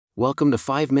Welcome to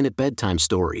 5-Minute Bedtime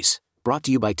Stories, brought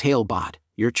to you by Talebot,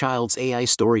 your child's AI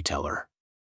storyteller.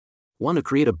 Want to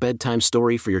create a bedtime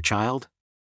story for your child?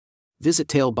 Visit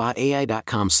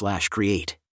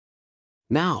talebotai.com/create.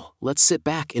 Now, let's sit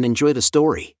back and enjoy the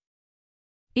story.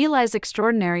 Eli's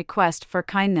Extraordinary Quest for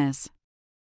Kindness.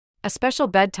 A special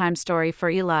bedtime story for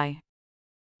Eli.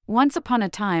 Once upon a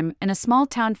time, in a small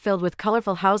town filled with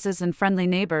colorful houses and friendly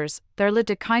neighbors, there lived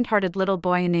a kind-hearted little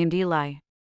boy named Eli.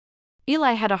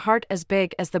 Eli had a heart as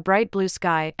big as the bright blue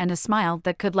sky and a smile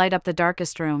that could light up the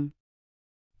darkest room.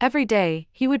 Every day,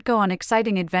 he would go on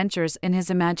exciting adventures in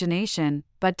his imagination,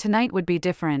 but tonight would be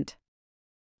different.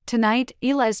 Tonight,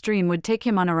 Eli's dream would take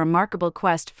him on a remarkable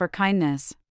quest for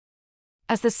kindness.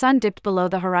 As the sun dipped below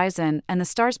the horizon and the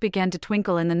stars began to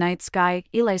twinkle in the night sky,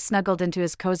 Eli snuggled into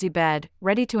his cozy bed,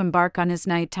 ready to embark on his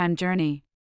nighttime journey.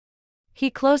 He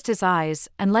closed his eyes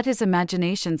and let his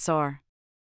imagination soar.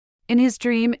 In his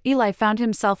dream, Eli found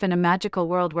himself in a magical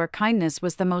world where kindness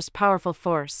was the most powerful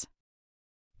force.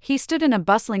 He stood in a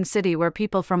bustling city where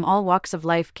people from all walks of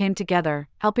life came together,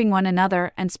 helping one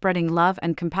another and spreading love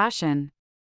and compassion.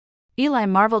 Eli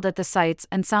marveled at the sights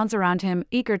and sounds around him,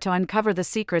 eager to uncover the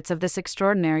secrets of this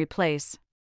extraordinary place.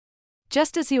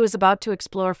 Just as he was about to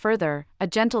explore further, a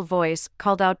gentle voice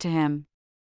called out to him.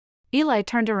 Eli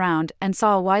turned around and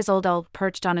saw a wise old owl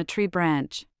perched on a tree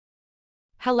branch.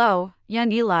 "Hello,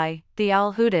 young Eli," the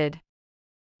owl hooted.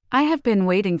 "I have been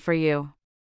waiting for you.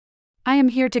 I am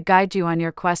here to guide you on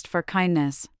your quest for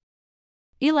kindness."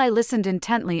 Eli listened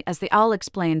intently as the owl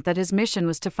explained that his mission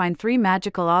was to find 3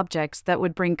 magical objects that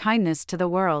would bring kindness to the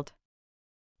world.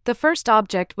 The first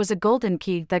object was a golden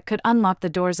key that could unlock the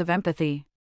doors of empathy.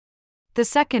 The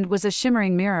second was a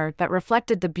shimmering mirror that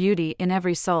reflected the beauty in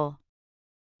every soul.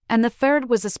 And the third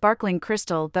was a sparkling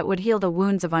crystal that would heal the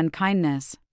wounds of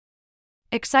unkindness.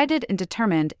 Excited and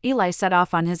determined, Eli set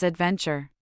off on his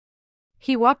adventure.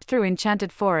 He walked through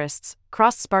enchanted forests,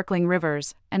 crossed sparkling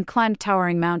rivers, and climbed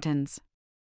towering mountains.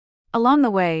 Along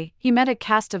the way, he met a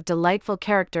cast of delightful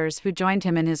characters who joined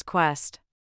him in his quest.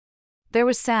 There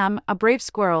was Sam, a brave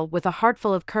squirrel with a heart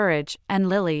full of courage, and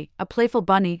Lily, a playful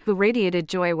bunny who radiated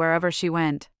joy wherever she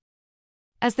went.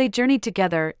 As they journeyed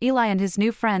together, Eli and his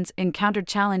new friends encountered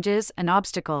challenges and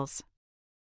obstacles.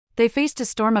 They faced a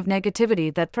storm of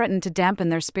negativity that threatened to dampen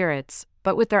their spirits,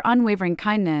 but with their unwavering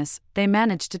kindness, they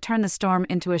managed to turn the storm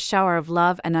into a shower of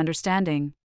love and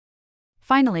understanding.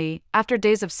 Finally, after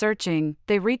days of searching,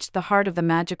 they reached the heart of the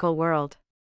magical world.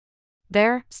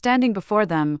 There, standing before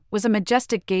them, was a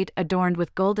majestic gate adorned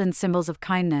with golden symbols of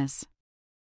kindness.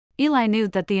 Eli knew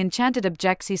that the enchanted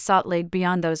objects he sought lay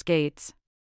beyond those gates.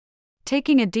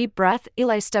 Taking a deep breath,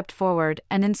 Eli stepped forward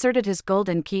and inserted his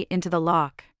golden key into the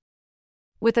lock.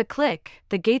 With a click,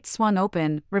 the gates swung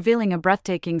open, revealing a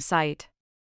breathtaking sight.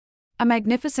 A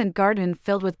magnificent garden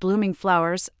filled with blooming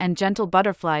flowers and gentle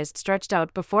butterflies stretched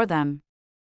out before them.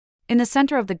 In the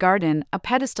center of the garden, a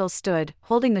pedestal stood,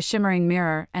 holding the shimmering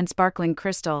mirror and sparkling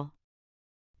crystal.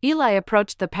 Eli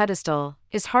approached the pedestal,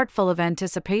 his heart full of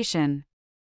anticipation.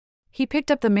 He picked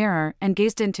up the mirror and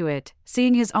gazed into it,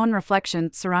 seeing his own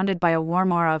reflection surrounded by a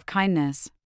warm aura of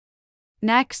kindness.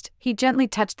 Next, he gently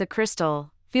touched the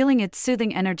crystal, feeling its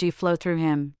soothing energy flow through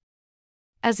him.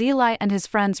 As Eli and his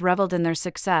friends reveled in their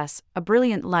success, a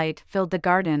brilliant light filled the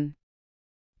garden.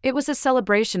 It was a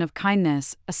celebration of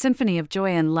kindness, a symphony of joy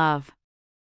and love.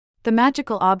 The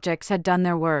magical objects had done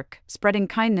their work, spreading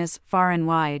kindness far and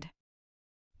wide.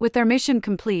 With their mission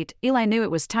complete, Eli knew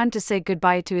it was time to say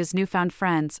goodbye to his newfound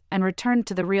friends and return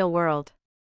to the real world.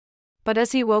 But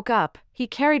as he woke up, he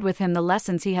carried with him the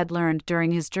lessons he had learned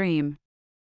during his dream.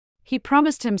 He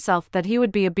promised himself that he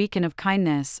would be a beacon of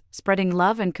kindness, spreading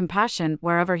love and compassion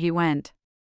wherever he went.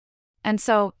 And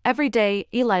so, every day,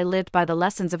 Eli lived by the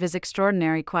lessons of his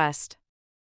extraordinary quest.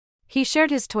 He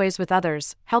shared his toys with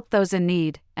others, helped those in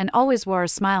need, and always wore a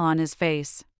smile on his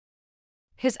face.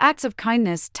 His acts of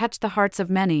kindness touched the hearts of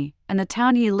many, and the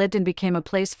town he lived in became a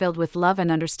place filled with love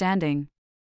and understanding.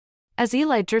 As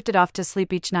Eli drifted off to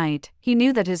sleep each night, he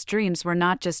knew that his dreams were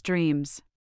not just dreams.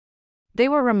 They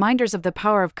were reminders of the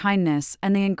power of kindness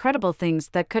and the incredible things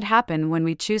that could happen when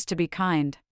we choose to be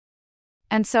kind.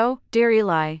 And so, dear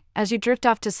Eli, as you drift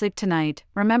off to sleep tonight,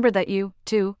 remember that you,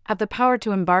 too, have the power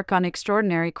to embark on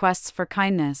extraordinary quests for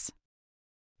kindness.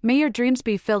 May your dreams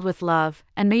be filled with love,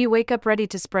 and may you wake up ready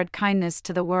to spread kindness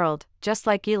to the world, just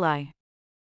like Eli.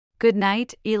 Good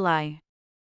night, Eli.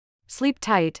 Sleep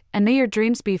tight, and may your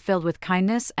dreams be filled with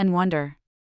kindness and wonder.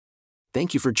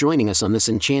 Thank you for joining us on this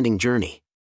enchanting journey.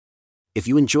 If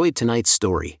you enjoyed tonight's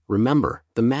story, remember,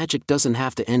 the magic doesn't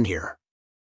have to end here.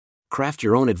 Craft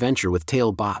your own adventure with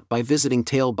Talebot by visiting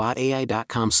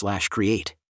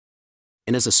talebotai.com/create.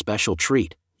 And as a special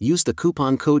treat, use the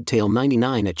coupon code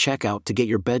TALE99 at checkout to get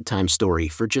your bedtime story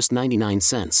for just 99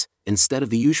 cents, instead of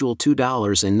the usual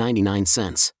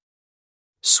 $2.99.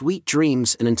 Sweet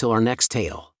dreams, and until our next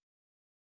tale.